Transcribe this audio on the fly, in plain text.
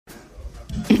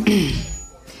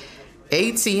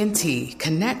AT&T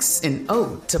connects an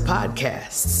ode to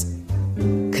podcasts.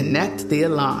 Connect the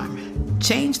alarm.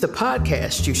 Change the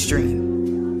podcast you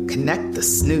stream. Connect the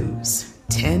snooze.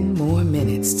 10 more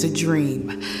minutes to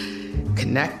dream.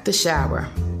 Connect the shower.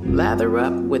 Lather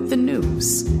up with the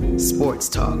news. Sports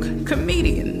talk,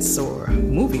 comedians, or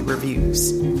movie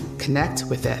reviews. Connect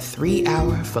with that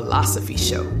 3-hour philosophy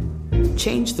show.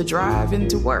 Change the drive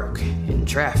into work in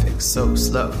traffic so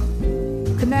slow.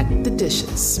 Connect the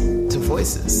dishes to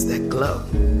voices that glow.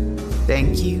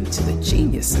 Thank you to the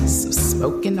geniuses of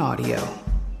spoken audio.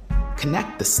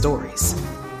 Connect the stories.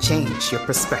 Change your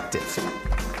perspective.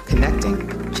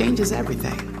 Connecting changes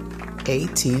everything.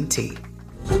 AT&T.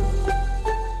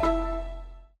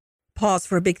 Pause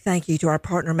for a big thank you to our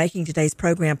partner making today's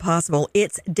program possible.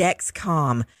 It's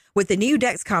Dexcom. With the new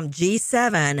Dexcom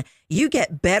G7, you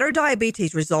get better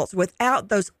diabetes results without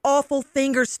those awful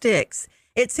finger sticks.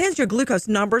 It sends your glucose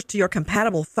numbers to your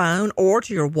compatible phone or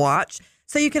to your watch,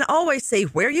 so you can always see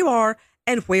where you are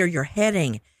and where you're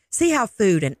heading. See how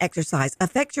food and exercise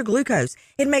affect your glucose.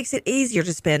 It makes it easier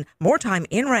to spend more time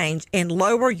in range and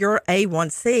lower your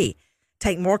A1C.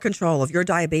 Take more control of your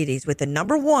diabetes with the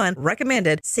 #1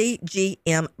 recommended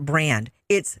CGM brand.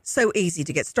 It's so easy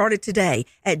to get started today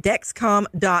at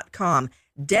Dexcom.com.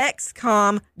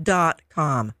 Dexcom.com.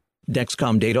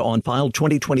 Dexcom data on file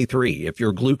 2023. If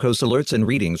your glucose alerts and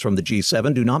readings from the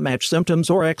G7 do not match symptoms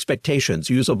or expectations,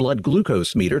 use a blood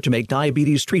glucose meter to make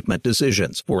diabetes treatment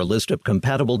decisions. For a list of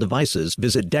compatible devices,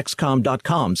 visit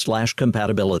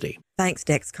Dexcom.com/compatibility. Thanks,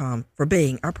 Dexcom, for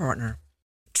being our partner.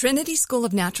 Trinity School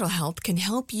of Natural Health can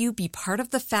help you be part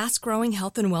of the fast-growing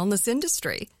health and wellness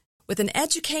industry. With an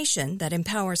education that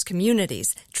empowers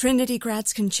communities, Trinity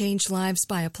grads can change lives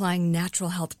by applying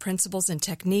natural health principles and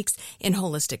techniques in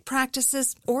holistic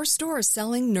practices or stores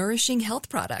selling nourishing health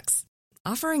products.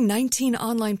 Offering 19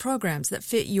 online programs that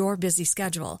fit your busy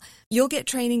schedule, you'll get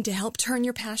training to help turn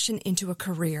your passion into a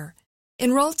career.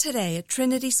 Enroll today at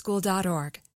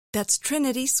trinityschool.org. That's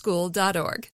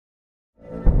trinityschool.org.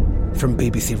 From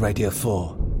BBC Radio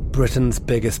 4, Britain's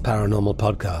biggest paranormal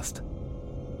podcast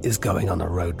is going on a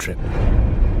road trip.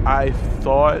 I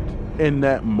thought in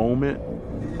that moment,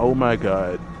 oh my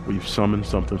God, we've summoned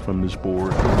something from this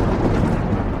board.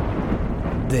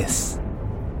 This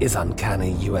is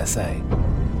Uncanny USA.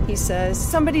 He says,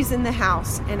 somebody's in the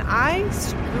house, and I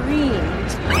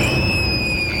screamed.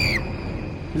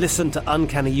 Listen to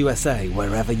Uncanny USA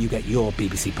wherever you get your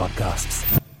BBC podcasts,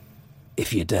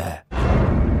 if you dare.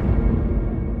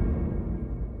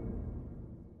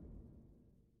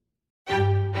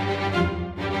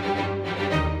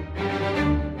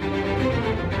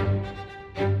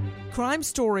 Crime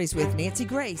Stories with Nancy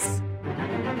Grace.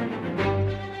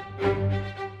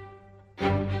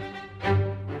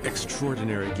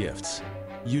 Extraordinary gifts,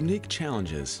 unique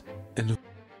challenges, and...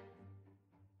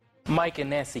 Mike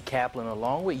and Nancy Kaplan,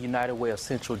 along with United Way of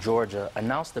Central Georgia,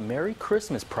 announced the Merry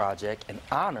Christmas Project in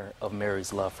honor of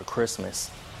Mary's love for Christmas.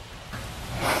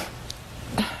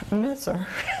 Miss her.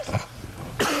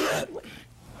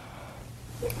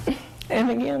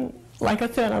 And again, like I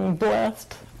said, I'm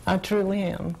blessed. I truly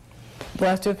am.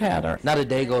 Blessed to have had her. Not a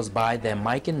day goes by that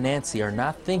Mike and Nancy are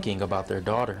not thinking about their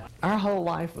daughter. Our whole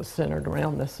life was centered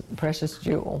around this precious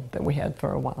jewel that we had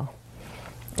for a while.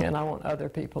 And I want other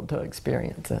people to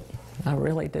experience it. I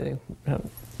really do,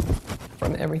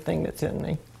 from everything that's in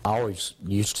me. I always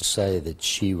used to say that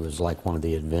she was like one of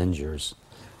the Avengers.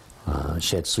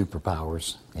 She had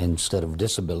superpowers. Instead of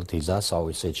disabilities, I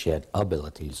always said she had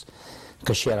abilities.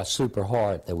 Because she had a super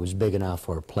heart that was big enough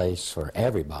for a place for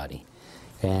everybody.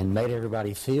 And made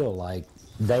everybody feel like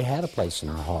they had a place in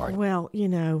her heart. Well, you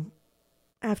know,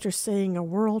 after seeing a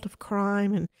world of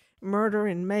crime and murder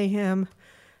and mayhem,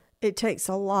 it takes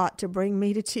a lot to bring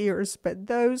me to tears. But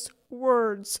those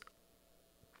words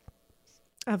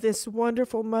of this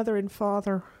wonderful mother and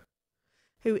father,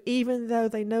 who even though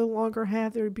they no longer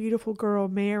have their beautiful girl,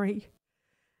 Mary,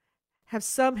 have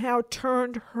somehow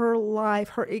turned her life,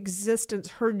 her existence,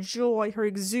 her joy, her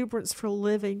exuberance for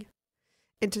living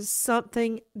into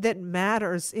something that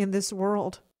matters in this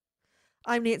world.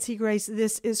 I'm Nancy Grace.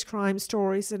 This is Crime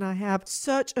Stories, and I have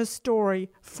such a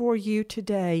story for you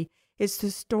today. It's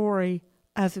the story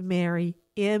of Mary,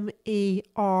 Merrie,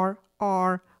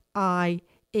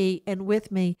 and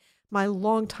with me, my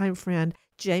longtime friend,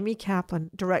 Jamie Kaplan,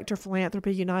 Director of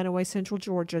Philanthropy, United Way Central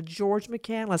Georgia, George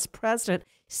McCandless, President,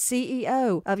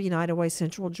 CEO of United Way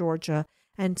Central Georgia,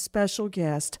 and special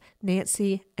guest,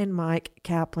 Nancy and Mike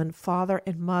Kaplan, father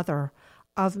and mother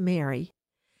of Mary.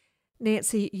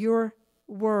 Nancy, your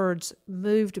words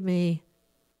moved me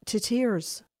to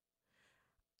tears.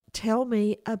 Tell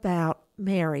me about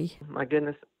Mary. My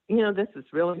goodness, this is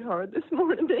really hard this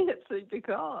morning, Nancy,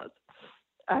 because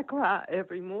I cry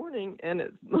every morning, and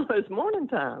it's morning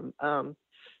time.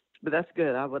 But that's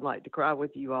good. I would like to cry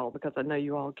with you all because I know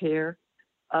you all care.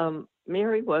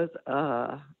 Mary was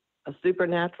a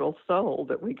supernatural soul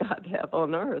that we got to have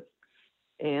on earth.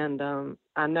 And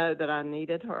I know that I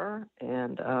needed her,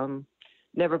 and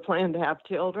never planned to have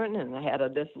children, and I had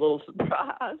this little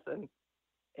surprise.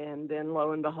 And then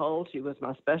lo and behold, she was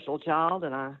my special child,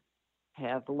 and I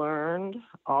have learned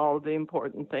all the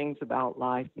important things about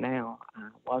life now. I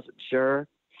wasn't sure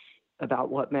about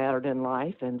what mattered in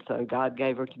life, and so God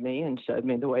gave her to me and showed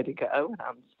me the way to go. And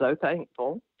I'm so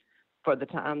thankful for the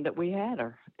time that we had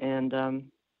her. And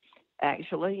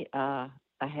actually, I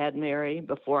had Mary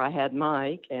before I had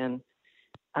Mike, and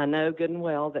I know good and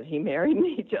well that he married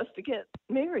me just to get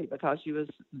Mary because she was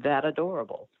that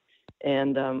adorable.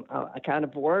 And I kind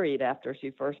of worried after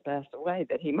she first passed away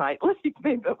that he might leave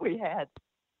me, but we had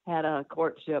a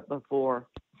courtship before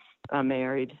I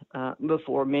married,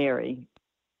 before Mary.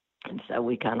 And so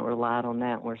we kind of relied on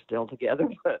that. We're still together.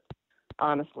 But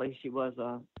honestly, she was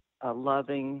a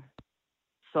loving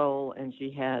soul, and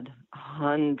she had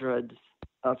hundreds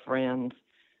of friends.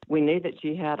 We knew that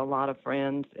she had a lot of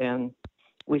friends, and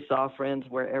we saw friends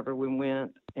wherever we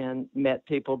went and met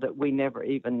people that we never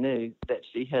even knew that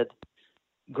she had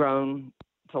grown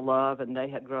to love, and they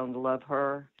had grown to love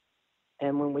her.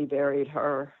 And when we buried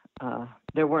her,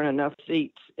 there weren't enough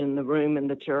seats in the room in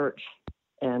the church,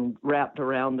 and wrapped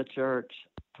around the church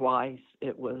twice.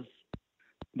 It was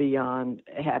beyond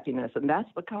happiness. And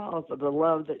that's because of the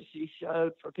love that she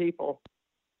showed for people.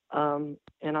 And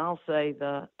I'll say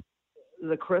the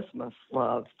Christmas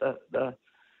love, the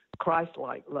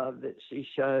Christ-like love that she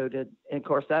showed. And of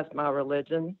course, that's my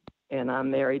religion, and I'm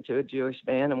married to a Jewish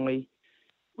man, and we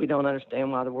don't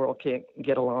understand why the world can't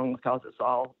get along because it's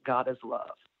all God is love.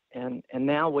 And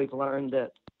now we've learned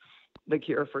that the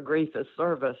cure for grief is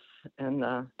service, and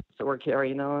so we're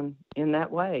carrying on in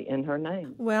that way in her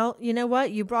name. Well, you know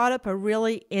what? You brought up a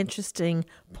really interesting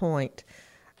point.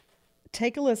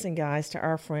 Take a listen, guys, to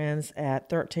our friends at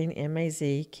 13 MAZ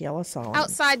Keala Solomon.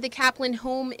 Outside the Kaplan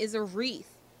home is a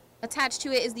wreath. Attached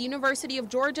to it is the University of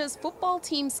Georgia's football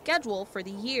team's schedule for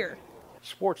the year.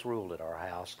 Sports ruled at our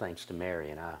house thanks to Mary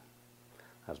and I.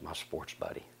 That was my sports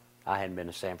buddy. I hadn't been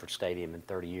to Sanford Stadium in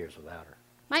 30 years without her.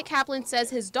 Mike Kaplan says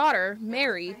his daughter,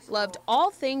 Mary, loved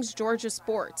all things Georgia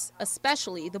sports,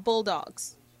 especially the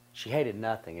Bulldogs. She hated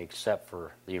nothing except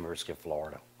for the University of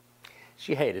Florida.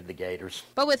 She hated the Gators.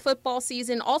 But with football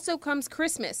season also comes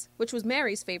Christmas, which was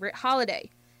Mary's favorite holiday.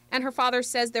 And her father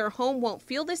says their home won't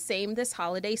feel the same this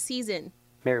holiday season.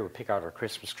 Mary would pick out our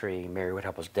Christmas tree. Mary would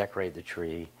help us decorate the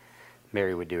tree.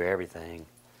 Mary would do everything.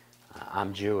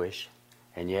 I'm Jewish,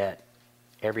 and yet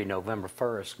every November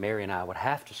 1st, Mary and I would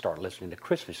have to start listening to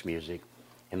Christmas music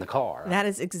in the car. That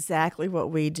is exactly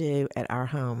what we do at our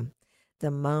home.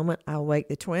 The moment I wake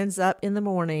the twins up in the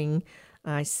morning,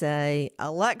 I say,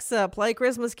 Alexa, play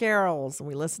Christmas carols. And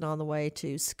we listen on the way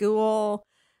to school.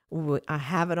 I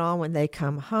have it on when they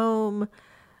come home.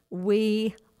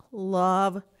 We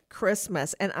love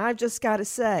Christmas. And I've just got to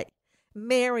say,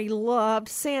 Mary loved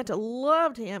Santa,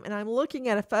 loved him. And I'm looking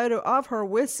at a photo of her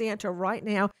with Santa right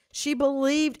now. She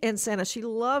believed in Santa. She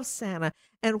loved Santa.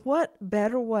 And what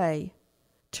better way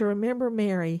to remember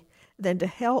Mary than to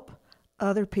help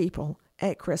other people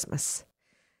at Christmas?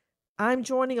 I'm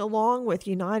joining along with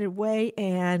United Way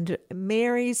and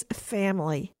Mary's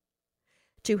family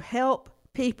to help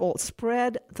people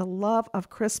spread the love of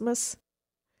Christmas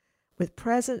with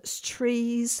presents,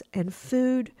 trees, and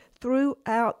food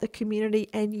throughout the community.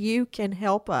 And you can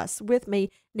help us. With me,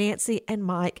 Nancy and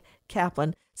Mike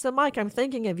Kaplan. So, Mike, I'm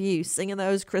thinking of you singing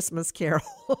those Christmas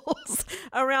carols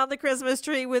around the Christmas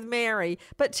tree with Mary.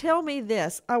 But tell me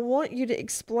this. I want you to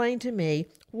explain to me,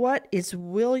 what is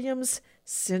Williams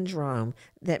syndrome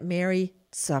that Mary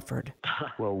suffered?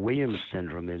 Well, Williams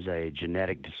syndrome is a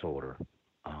genetic disorder.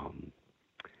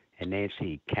 And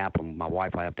Nancy Kaplan, my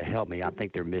wife, will have to help me. I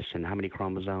think they're missing how many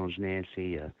chromosomes,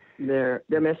 Nancy? They're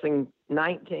missing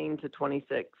 19 to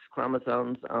 26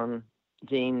 chromosomes on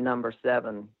gene number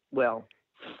 7. Well,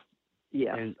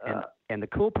 yes. And the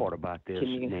cool part about this,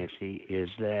 Nancy, is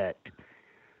that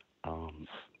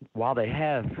while they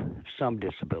have some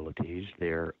disabilities,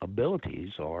 their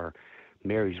abilities are,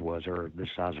 Mary's was the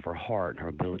size of her heart and her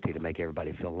ability to make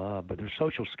everybody feel loved, but their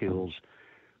social skills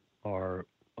are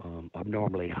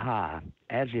abnormally high,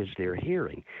 as is their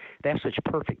hearing. They have such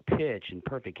perfect pitch and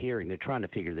perfect hearing. They're trying to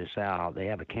figure this out. They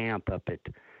have a camp up at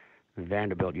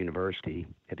Vanderbilt University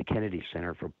at the Kennedy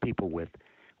Center for people with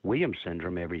Williams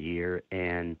syndrome every year,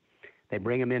 and They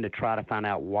bring them in to try to find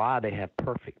out why they have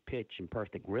perfect pitch and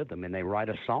perfect rhythm, and they write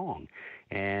a song.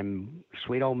 And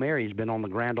Sweet Old Mary's been on the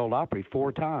Grand Ole Opry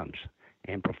 4 times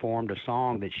and performed a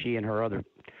song that she and her other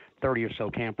 30 or so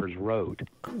campers wrote.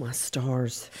 Oh, my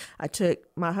stars. I took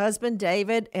my husband,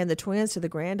 David, and the twins to the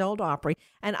Grand Ole Opry,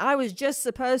 and I was just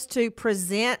supposed to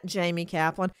present Jamie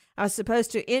Kaplan. I was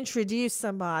supposed to introduce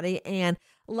somebody, and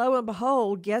lo and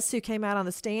behold, guess who came out on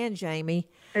the stand, Jamie?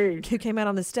 Who came out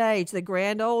on the stage? The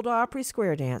Grand Ole Opry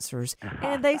Square Dancers.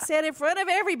 And they said in front of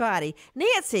everybody,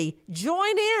 Nancy,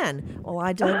 join in. Well,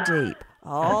 I dug deep.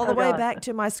 All the way back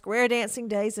to my square dancing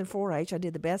days in 4-H. I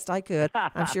did the best I could.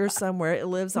 I'm sure somewhere it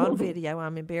lives on video.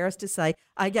 I'm embarrassed to say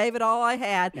I gave it all I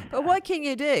had. But what can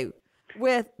you do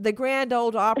with the Grand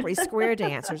Ole Opry Square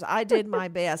Dancers? I did my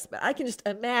best. But I can just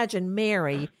imagine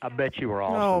Mary. I bet you were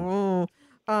awesome.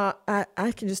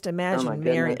 I can just imagine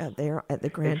Mary up there at the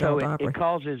Grand Ole Opry.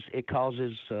 It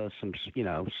causes some,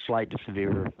 slight to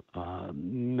severe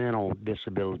mental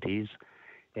disabilities.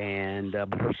 And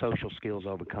but her social skills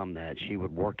overcome that. She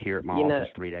would work here at my office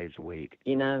 3 days a week.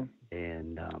 And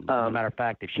as a matter of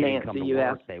fact, if she didn't come to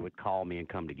work, they would call me and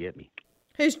come to get me.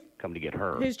 Come to get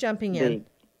her. Who's jumping in?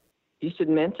 You should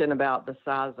mention about the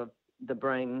size of the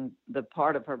brain. The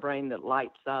part of her brain that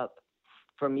lights up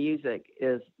for music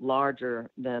is larger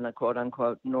than a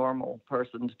quote-unquote normal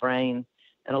person's brain.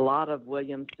 And a lot of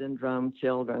Williams syndrome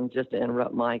children, just to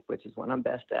interrupt Mike, which is what I'm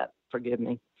best at, forgive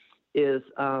me, is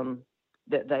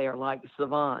that they are like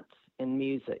savants in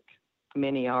music.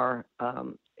 Many are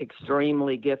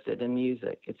extremely gifted in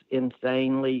music. It's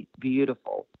insanely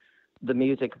beautiful, the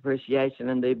music appreciation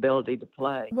and the ability to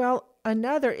play. Well,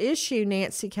 another issue,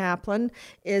 Nancy Kaplan,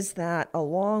 is that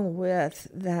along with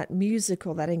that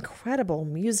incredible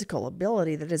musical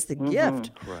ability that is the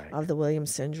gift of the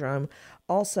Williams syndrome,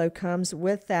 also comes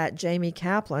with that Jamie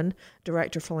Kaplan,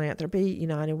 Director of Philanthropy,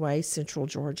 United Way, Central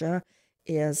Georgia,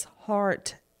 is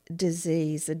heart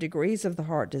disease. The degrees of the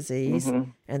heart disease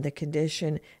and the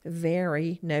condition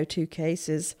vary. No two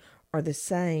cases are the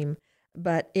same,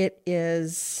 but it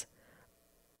is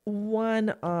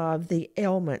one of the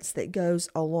ailments that goes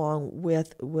along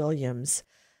with Williams.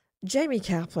 Jamie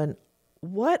Kaplan,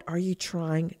 what are you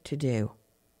trying to do?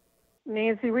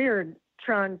 Nancy, we are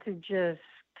trying to just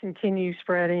continue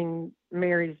spreading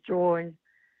Mary's joy.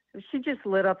 She just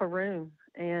lit up a room,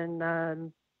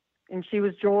 and she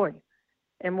was joy.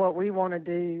 And what we want to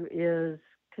do is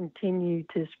continue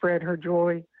to spread her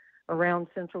joy around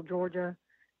Central Georgia.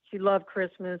 She loved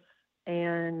Christmas,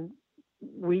 and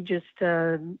we just,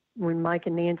 when Mike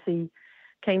and Nancy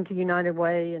came to United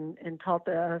Way and talked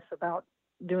to us about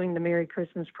doing the Merry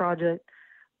Christmas Project,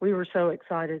 we were so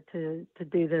excited to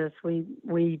do this.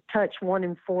 We touch 1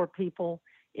 in 4 people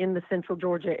in the Central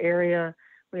Georgia area.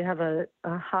 We have a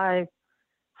high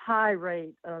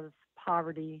rate of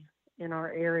poverty in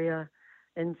our area.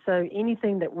 And so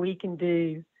anything that we can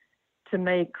do to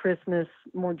make Christmas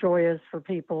more joyous for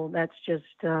people, that's just,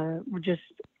 we're just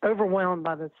overwhelmed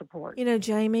by the support.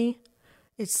 Jamie,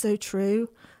 it's so true.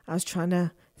 I was trying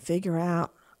to figure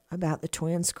out about the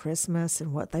twins' Christmas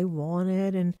and what they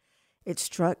wanted, and it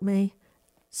struck me,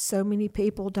 so many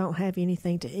people don't have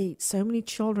anything to eat. So many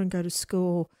children go to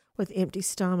school with empty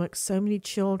stomachs. So many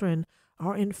children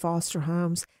are in foster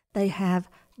homes. They have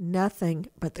nothing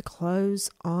but the clothes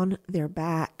on their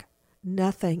back.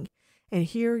 Nothing. And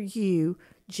here you,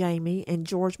 Jamie, and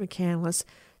George McCandless,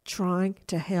 trying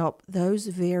to help those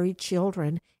very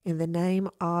children in the name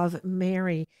of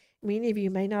Mary. Many of you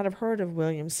may not have heard of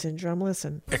Williams syndrome.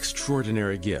 Listen.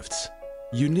 Extraordinary gifts,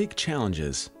 unique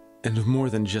challenges, and more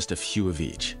than just a few of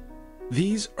each.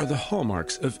 These are the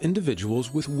hallmarks of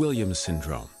individuals with Williams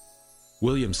syndrome.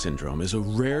 Williams syndrome is a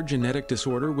rare genetic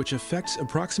disorder which affects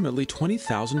approximately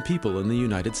 20,000 people in the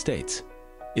United States.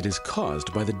 It is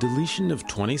caused by the deletion of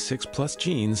 26 plus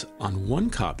genes on one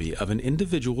copy of an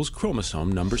individual's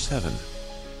chromosome number 7.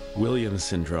 Williams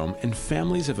syndrome and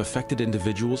families of affected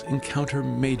individuals encounter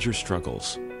major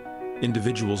struggles.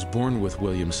 Individuals born with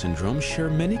Williams syndrome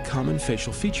share many common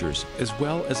facial features as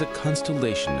well as a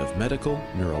constellation of medical,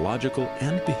 neurological,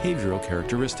 and behavioral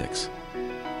characteristics.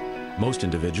 Most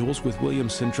individuals with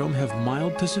Williams syndrome have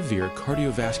mild to severe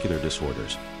cardiovascular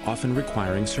disorders, often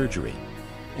requiring surgery,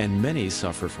 and many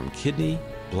suffer from kidney,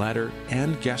 bladder,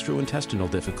 and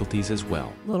gastrointestinal difficulties as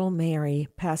well. Little Mary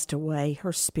passed away.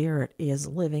 Her spirit is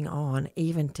living on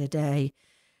even today.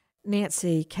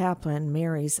 Nancy Kaplan,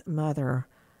 Mary's mother.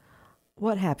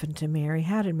 What happened to Mary?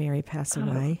 How did Mary pass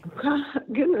away? Oh,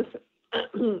 goodness.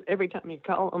 Every time you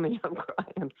call on me, I'm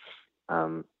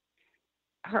crying.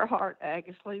 Her heart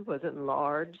actually was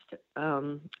enlarged,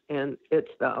 and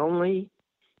it's the only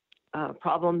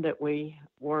problem that we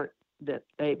weren't that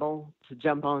able to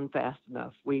jump on fast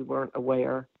enough. We weren't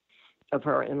aware of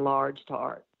her enlarged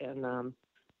heart. And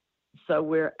so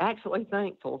we're actually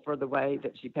thankful for the way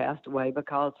that she passed away,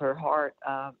 because her heart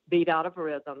beat out of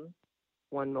rhythm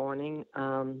one morning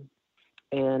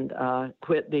and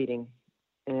quit beating.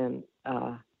 And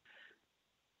our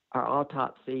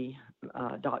autopsy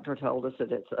doctor told us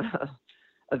that it's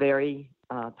a very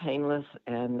painless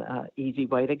and easy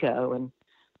way to go. And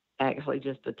actually,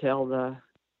 just to tell the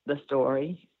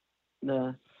story,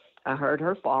 I heard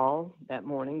her fall that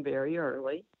morning very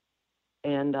early,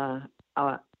 and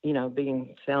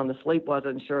being sound asleep,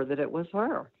 wasn't sure that it was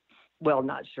her. Well,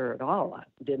 not sure at all. I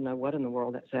didn't know what in the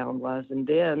world that sound was. And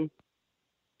then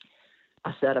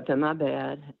I sat up in my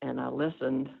bed and I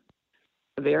listened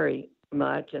very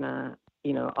much. And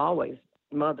always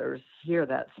mothers hear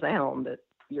that sound that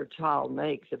your child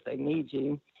makes if they need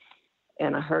you.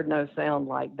 And I heard no sound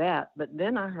like that. But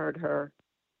then I heard her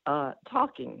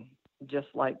talking, just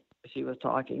like she was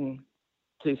talking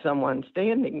to someone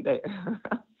standing there.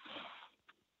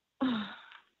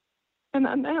 And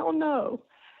I now know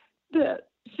that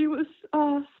she was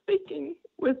speaking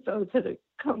with those that had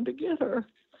come to get her,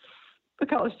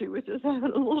 because she was just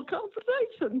having a little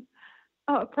conversation,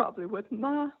 probably with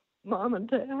my mom and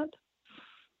dad.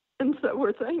 And so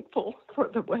we're thankful for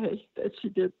the way that she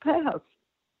did pass,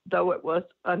 though it was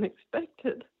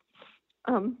unexpected.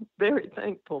 I'm very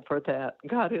thankful for that.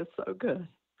 God is so good.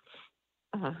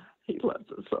 He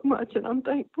loves us so much, and I'm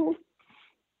thankful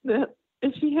that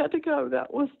if she had to go,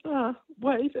 that was the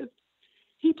way that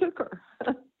he took her.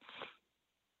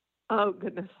 Oh,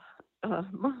 goodness.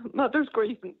 Mother's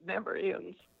grief never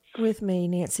ends. With me,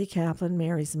 Nancy Kaplan,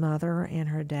 Mary's mother, and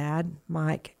her dad,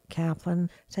 Mike Kaplan.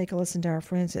 Take a listen to our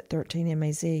friends at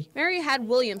 13MAZ. Mary had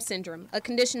Williams syndrome, a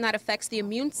condition that affects the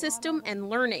immune system and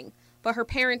learning, but her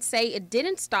parents say it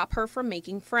didn't stop her from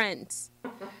making friends.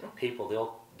 People,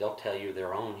 they'll tell you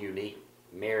their own unique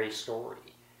Mary story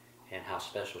and how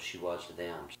special she was to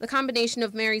them. The combination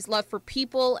of Mary's love for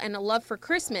people and a love for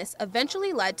Christmas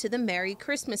eventually led to the Merry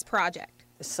Christmas Project.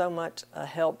 It's so much a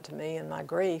help to me in my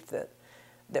grief that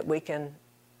we can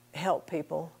help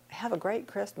people have a great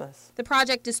Christmas. The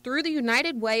project is through the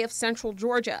United Way of Central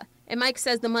Georgia, and Mike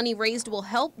says the money raised will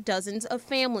help dozens of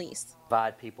families.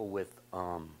 Provide people with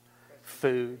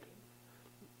food,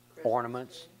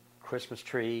 ornaments, Christmas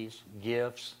trees,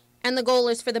 gifts. And the goal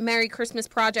is for the Merry Christmas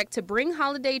Project to bring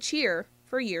holiday cheer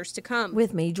for years to come.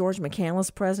 With me, George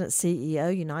McCandless, President,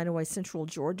 CEO, United Way Central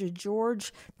Georgia.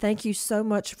 George, thank you so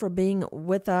much for being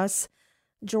with us.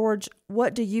 George,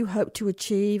 what do you hope to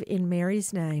achieve in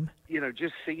Mary's name?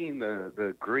 Just seeing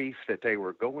the grief that they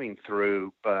were going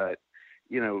through, but,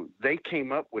 they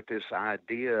came up with this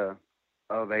idea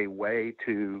of a way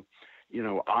to,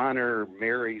 honor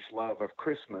Mary's love of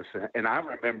Christmas. And I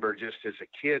remember just as a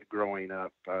kid growing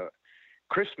up,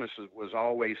 Christmas was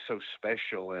always so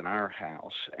special in our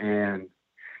house. And,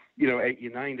 at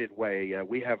United Way,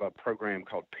 we have a program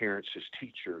called Parents as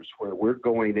Teachers, where we're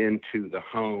going into the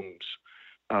homes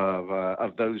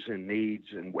of those in needs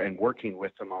and working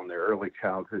with them on their early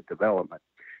childhood development.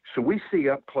 So we see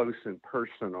up close and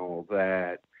personal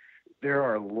that there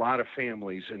are a lot of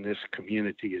families in this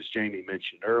community, as Jamie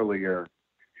mentioned earlier,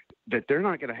 that they're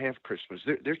not going to have Christmas.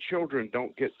 Their children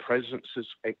don't get presents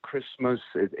at Christmas.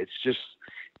 It's just,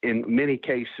 in many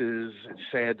cases, it's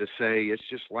sad to say, it's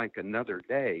just like another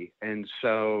day. And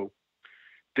so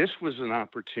this was an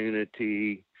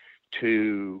opportunity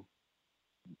to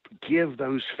give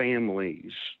those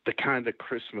families the kind of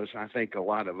Christmas I think a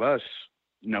lot of us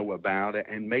know about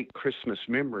and make Christmas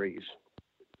memories.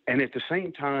 And at the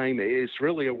same time, it's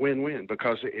really a win-win,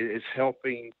 because it's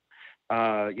helping,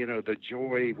 the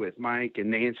joy with Mike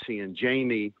and Nancy and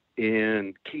Jamie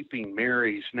in keeping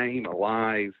Mary's name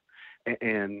alive.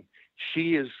 And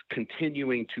she is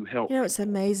continuing to help. It's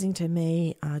amazing to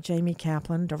me, Jamie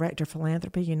Kaplan, Director of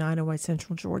Philanthropy, United Way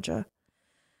Central Georgia.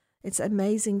 It's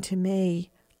amazing to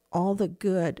me all the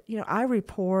good. I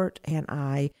report and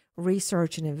I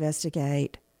research and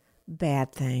investigate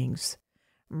bad things,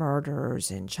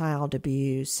 murders and child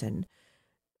abuse and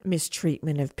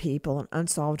mistreatment of people and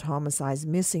unsolved homicides,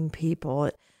 missing people.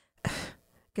 It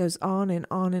goes on and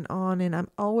on and on. And I'm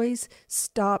always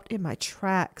stopped in my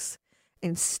tracks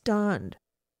and stunned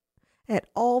at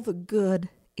all the good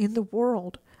in the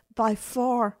world, by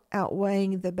far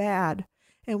outweighing the bad.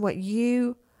 And what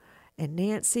you and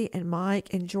Nancy and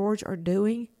Mike and George are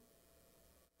doing,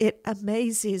 it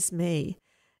amazes me.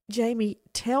 Jamie,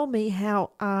 tell me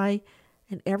how I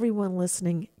and everyone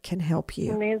listening can help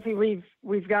you. Nancy,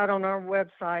 we've got on our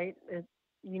website,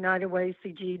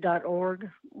 UnitedWayCG.org.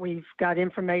 We've got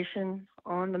information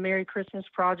on the Merry Christmas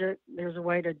Project. There's a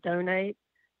way to donate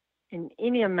in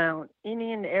any amount,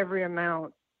 any and every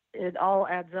amount. It all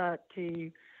adds up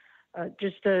to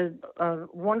just a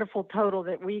wonderful total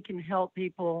that we can help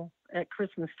people at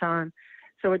Christmas time.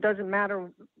 So it doesn't matter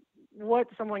what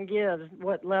someone gives,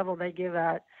 what level they give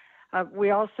at.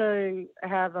 We also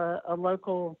have a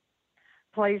local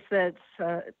place that's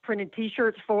printed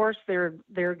T-shirts for us.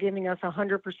 They're giving us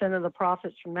 100% of the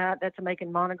profits from that. That's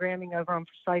making monogramming over on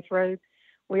Forsyth Road.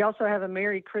 We also have a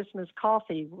Merry Christmas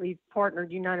coffee. We've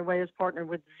partnered, United Way has partnered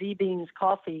with Z-Beans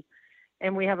Coffee,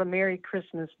 and we have a Merry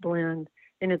Christmas blend.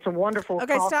 And it's a wonderful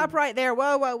Okay, coffee. stop right there.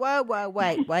 Whoa.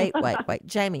 Wait.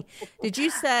 Jamie, did you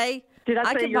say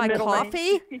I say can your buy middle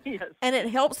coffee name? Yes. and it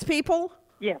helps people?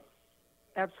 Yes,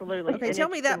 absolutely. Okay, And tell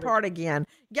it's me that delicious. part again.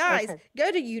 Guys, Okay.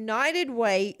 go to United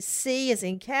Way, C as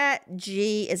in cat,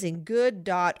 G as in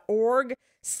good.org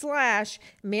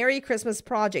 /Merry Christmas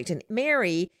Project. And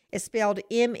Mary is spelled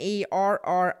Merrie.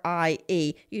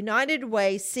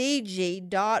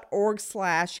 UnitedWayCG.org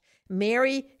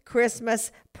 /Merry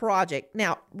Christmas Project.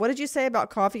 Now, what did you say about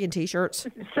coffee and T-shirts?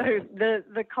 So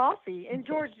the coffee, and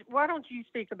George, why don't you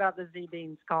speak about the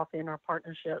Z-Beans Coffee and our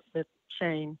partnership with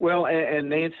Shane? Well, and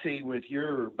Nancy, with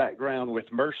your background with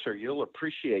Mercer, you'll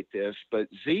appreciate this. But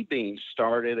Z-Beans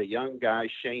started, a young guy,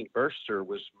 Shane Mercer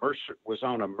was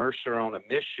on a Mercer on a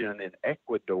mission in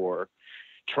Ecuador,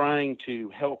 trying to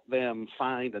help them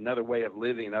find another way of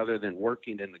living other than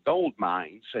working in the gold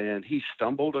mines. And he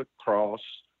stumbled across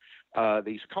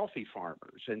these coffee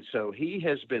farmers. And so he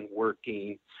has been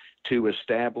working to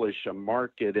establish a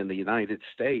market in the United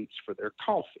States for their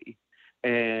coffee.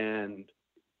 And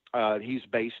he's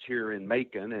based here in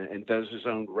Macon and does his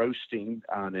own roasting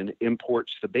and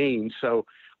imports the beans. So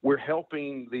we're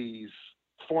helping these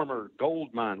former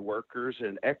gold mine workers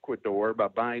in Ecuador by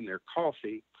buying their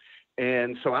coffee.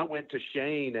 And so I went to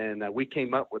Shane, and we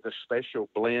came up with a special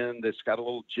blend that's got a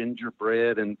little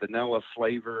gingerbread and vanilla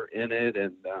flavor in it,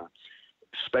 and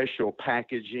special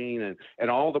packaging,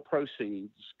 and all the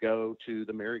proceeds go to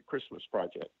the Merry Christmas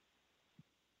Project.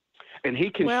 And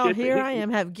he can Well, ship here it. I am,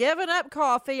 have given up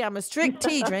coffee. I'm a strict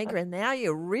tea drinker, and now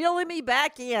you're reeling me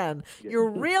back in.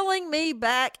 You're reeling me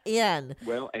back in.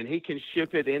 Well, and he can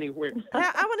ship it anywhere.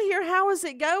 I want to hear, how is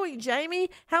it going,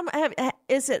 Jamie? How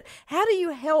do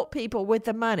you help people with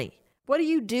the money? What do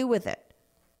you do with it?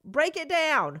 Break it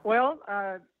down. Well,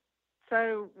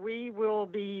 so we will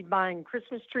be buying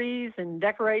Christmas trees and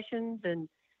decorations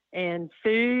and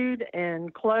food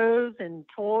and clothes and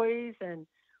toys, and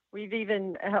we've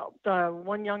even helped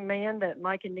one young man that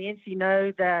Mike and Nancy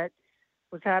know that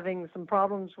was having some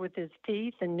problems with his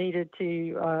teeth and needed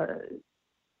to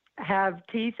have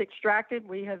teeth extracted.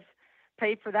 We have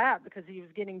paid for that because he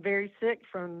was getting very sick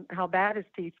from how bad his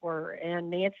teeth were. And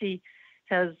Nancy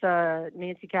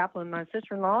Kaplan, my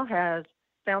sister-in-law, has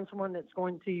found someone that's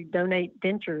going to donate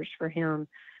dentures for him.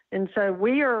 And so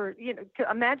we are,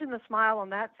 imagine the smile on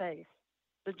that face,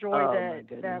 the joy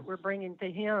that we're bringing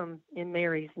to him in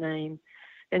Mary's name.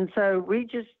 And so we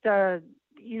just,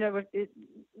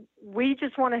 we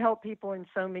just want to help people in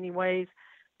so many ways.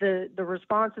 The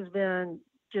response has been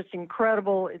just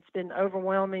incredible. It's been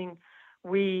overwhelming.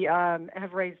 We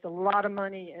have raised a lot of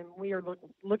money, and we are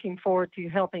looking forward to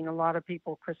helping a lot of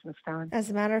people Christmas time. As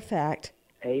a matter of fact,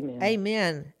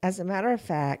 Amen. As a matter of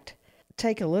fact,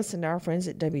 take a listen to our friends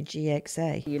at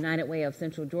WGXA. The United Way of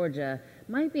Central Georgia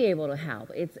might be able to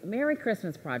help. It's Merry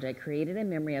Christmas Project, created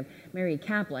in memory of Mary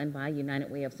Kaplan by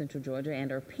United Way of Central Georgia, and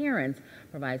her parents,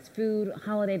 provides food,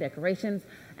 holiday decorations,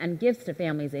 and gifts to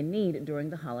families in need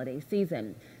during the holiday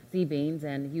season. Z-Beans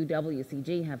and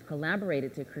UWCG have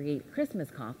collaborated to create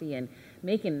Christmas coffee, and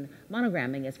Macon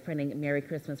Monogramming is printing Merry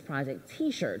Christmas Project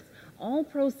T-shirts. All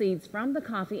proceeds from the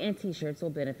coffee and T-shirts will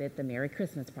benefit the Merry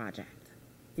Christmas Project.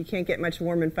 You can't get much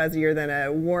warm and fuzzier than a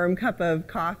warm cup of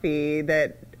coffee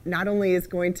that not only is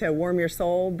going to warm your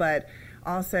soul, but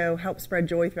also help spread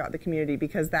joy throughout the community,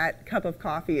 because that cup of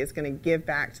coffee is going to give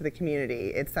back to the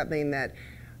community. It's something that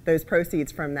those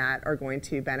proceeds from that are going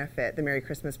to benefit the Merry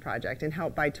Christmas Project and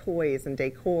help buy toys and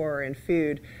decor and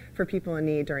food for people in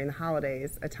need during the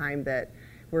holidays, a time that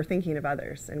we're thinking of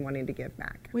others and wanting to give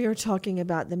back. We are talking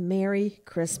about the Merry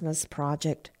Christmas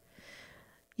Project.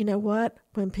 You know what?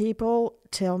 When people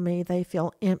tell me they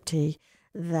feel empty,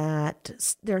 that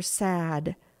they're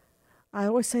sad, I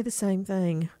always say the same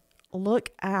thing. Look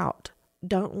out.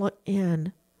 Don't look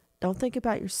in. Don't think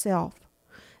about yourself.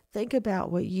 Think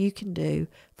about what you can do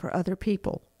for other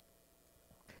people.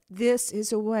 This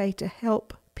is a way to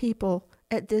help people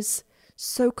at this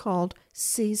so-called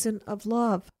season of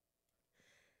love.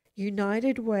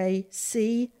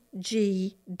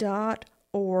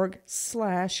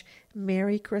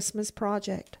 UnitedWayCG.org/Merry Christmas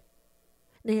Project.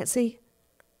 Nancy,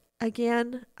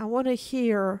 again, I want to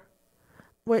hear,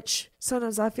 which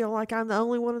sometimes I feel like I'm the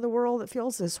only one in the world that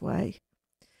feels this way.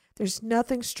 There's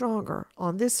nothing stronger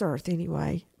on this earth,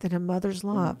 anyway, than a mother's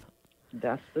love.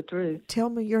 That's the truth. Tell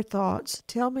me your thoughts.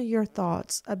 Tell me your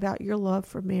thoughts about your love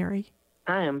for Mary.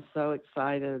 I am so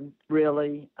excited,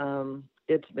 really.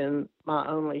 It's been my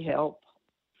only help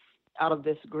out of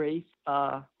this grief.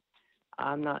 I'm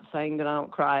not saying that I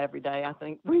don't cry every day. I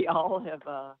think we all have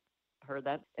heard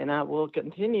that, and I will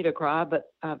continue to cry,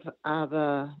 but I've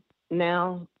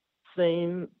now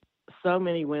seen so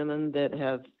many women that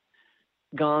have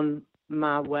gone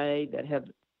my way, that have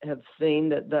seen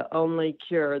that the only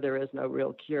cure, there is no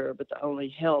real cure, but the only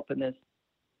help in this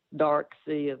dark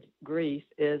sea of grief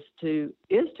is to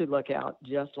look out.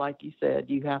 Just like you said,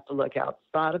 you have to look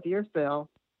outside of yourself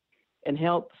and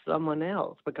help someone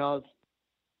else, because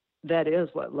that is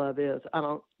what love is. I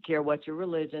don't care what your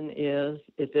religion is.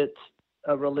 If it's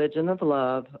a religion of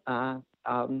love, I'm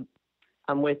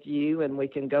with you, and we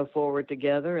can go forward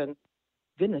together. And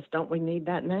goodness, don't we need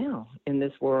that now in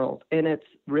this world? And it's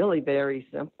really very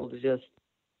simple to just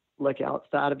look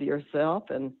outside of yourself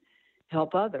and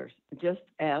help others, just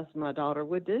as my daughter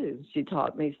would do. She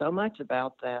taught me so much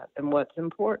about that and what's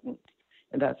important.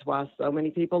 And that's why so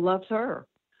many people loved her,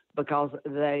 because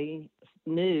they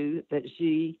knew that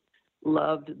she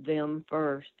loved them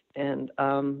first. And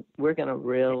we're going to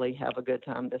really have a good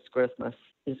time this Christmas.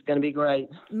 It's going to be great.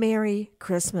 Merry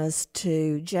Christmas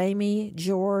to Jamie,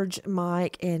 George,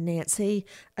 Mike, and Nancy.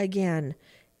 Again,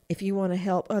 if you want to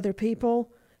help other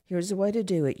people, here's a way to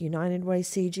do it.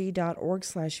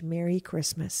 UnitedWayCG.org/Merry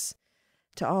Christmas.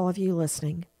 To all of you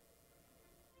listening,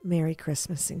 Merry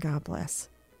Christmas and God bless.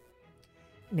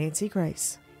 Nancy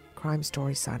Grace, Crime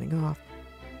Story, signing off.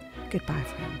 Goodbye,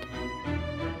 friend.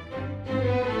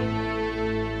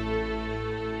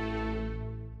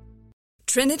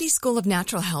 Trinity School of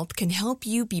Natural Health can help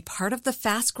you be part of the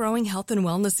fast-growing health and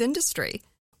wellness industry.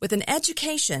 With an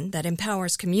education that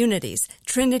empowers communities,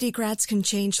 Trinity grads can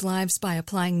change lives by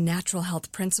applying natural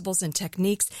health principles and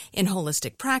techniques in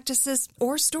holistic practices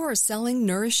or stores selling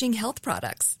nourishing health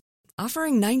products.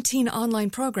 Offering 19 online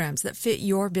programs that fit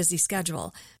your busy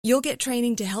schedule, you'll get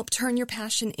training to help turn your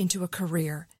passion into a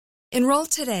career. Enroll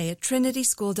today at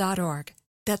trinityschool.org.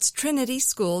 That's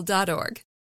trinityschool.org.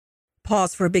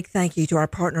 Pause for a big thank you to our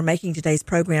partner making today's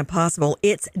program possible.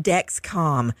 It's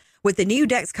Dexcom. With the new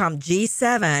Dexcom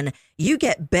G7, you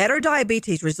get better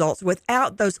diabetes results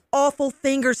without those awful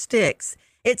finger sticks.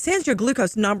 It sends your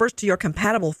glucose numbers to your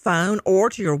compatible phone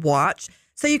or to your watch,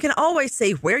 so you can always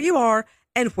see where you are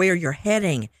and where you're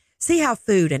heading. See how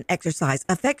food and exercise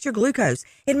affect your glucose.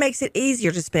 It makes it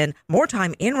easier to spend more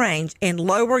time in range and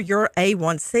lower your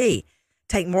A1C.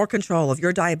 Take more control of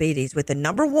your diabetes with the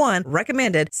 #1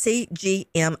 recommended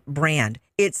CGM brand.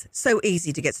 It's so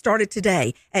easy to get started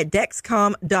today at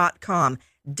Dexcom.com.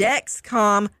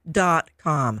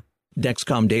 Dexcom.com.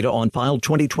 Dexcom data on file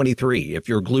 2023. If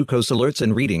your glucose alerts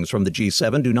and readings from the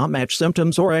G7 do not match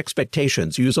symptoms or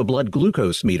expectations, use a blood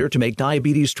glucose meter to make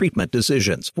diabetes treatment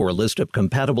decisions. For a list of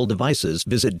compatible devices,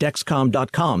 visit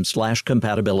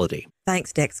Dexcom.com/compatibility.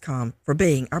 Thanks, Dexcom, for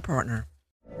being our partner.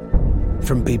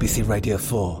 From BBC Radio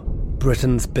 4,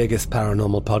 Britain's biggest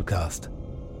paranormal podcast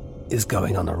is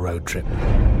going on a road trip.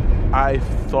 I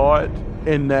thought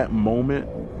in that moment,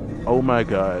 oh my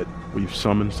God, we've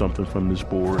summoned something from this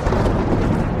board.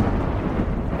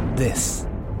 This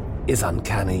is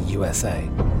Uncanny USA.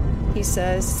 He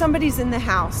says, somebody's in the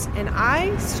house, and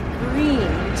I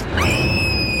screamed.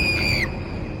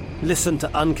 Listen to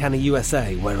Uncanny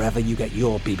USA wherever you get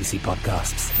your BBC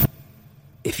podcasts,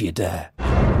 if you dare.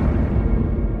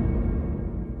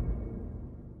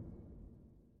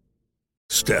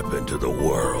 Step into the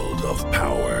world of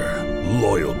power,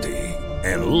 loyalty,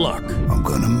 and luck. I'm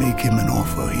gonna make him an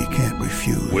offer he can't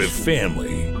refuse. With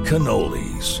family,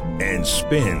 cannolis, and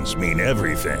spins mean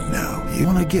everything. Now, you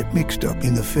wanna get mixed up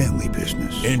in the family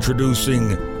business. Introducing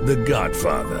The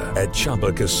Godfather at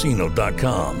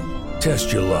ChumbaCasino.com.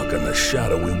 Test your luck in the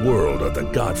shadowy world of The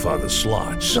Godfather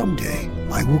slot. Someday,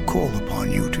 I will call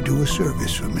upon you to do a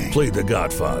service for me. Play The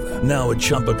Godfather, now at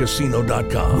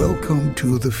ChumbaCasino.com. Welcome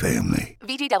to the family.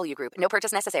 VGW Group. No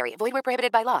purchase necessary. Void where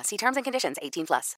prohibited by law. See terms and conditions. 18+.